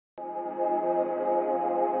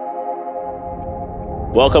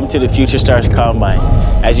Welcome to the Future Stars Combine.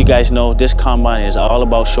 As you guys know, this combine is all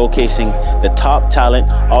about showcasing the top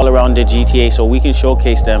talent all around the GTA so we can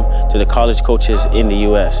showcase them to the college coaches in the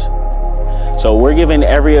US. So we're giving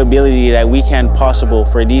every ability that we can possible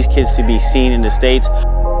for these kids to be seen in the States.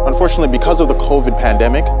 Unfortunately, because of the COVID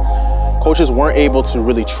pandemic, coaches weren't able to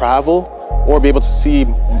really travel or be able to see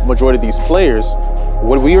majority of these players.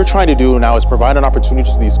 What we are trying to do now is provide an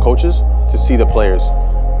opportunity to these coaches to see the players.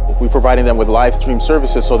 We're providing them with live stream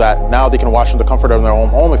services so that now they can watch from the comfort of their own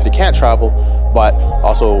home if they can't travel, but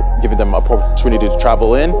also giving them an opportunity to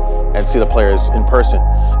travel in and see the players in person.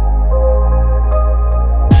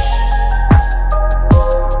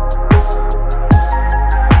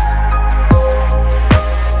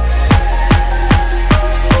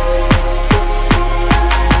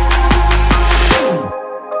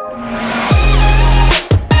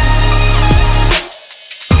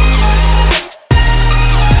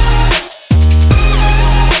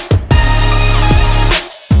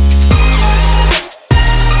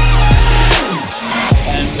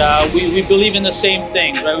 We believe in the same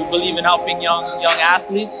things, right? We believe in helping young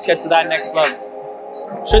athletes get to that next level.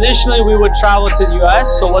 Traditionally, we would travel to the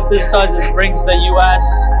US, so what this does is brings the US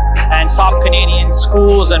and top Canadian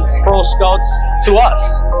schools and pro scouts to us.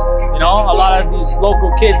 You know, a lot of these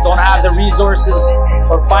local kids don't have the resources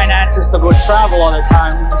or finances to go travel all the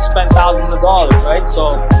time. We can spend thousands of dollars, right? So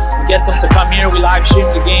we get them to come here, we live stream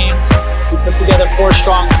the games, we put together 4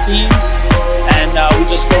 strong teams, and we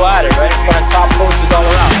just go at it, right? In front of top coaches all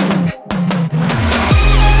around.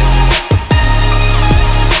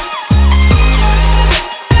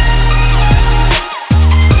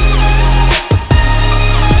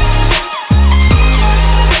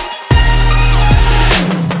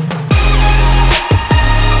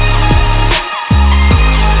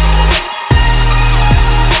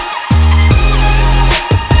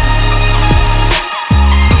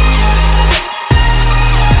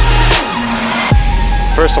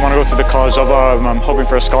 First, I want to go through the college level. I'm hoping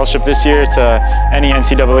for a scholarship this year to any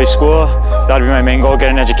NCAA school. That would be my main goal,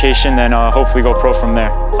 get an education, then hopefully go pro from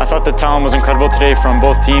there. I thought the talent was incredible today from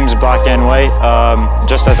both teams, black and white.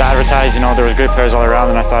 Just as advertised, you know, there was good players all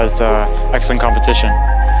around, and I thought it's excellent competition.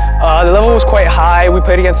 The level was quite high. We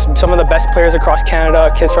played against some of the best players across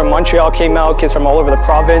Canada. Kids from Montreal came out, kids from all over the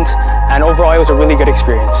province, and overall it was a really good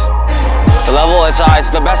experience. The level,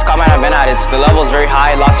 it's the best combine I've been at. The level is very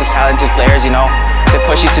high, lots of talented players, you know. They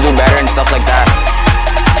push you to do better and stuff like that.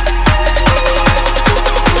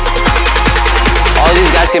 All of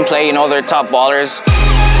these guys can play, you know, they're top ballers.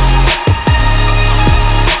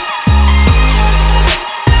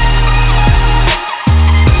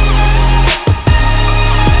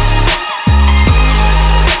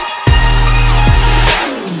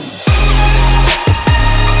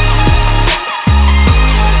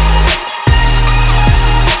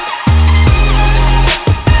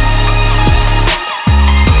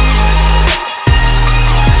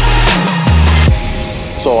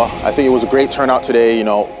 So I think it was a great turnout today. You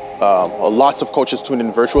know, lots of coaches tuned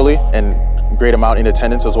in virtually and great amount in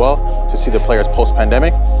attendance as well to see the players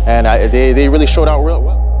post-pandemic. And they really showed out real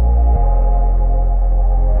well.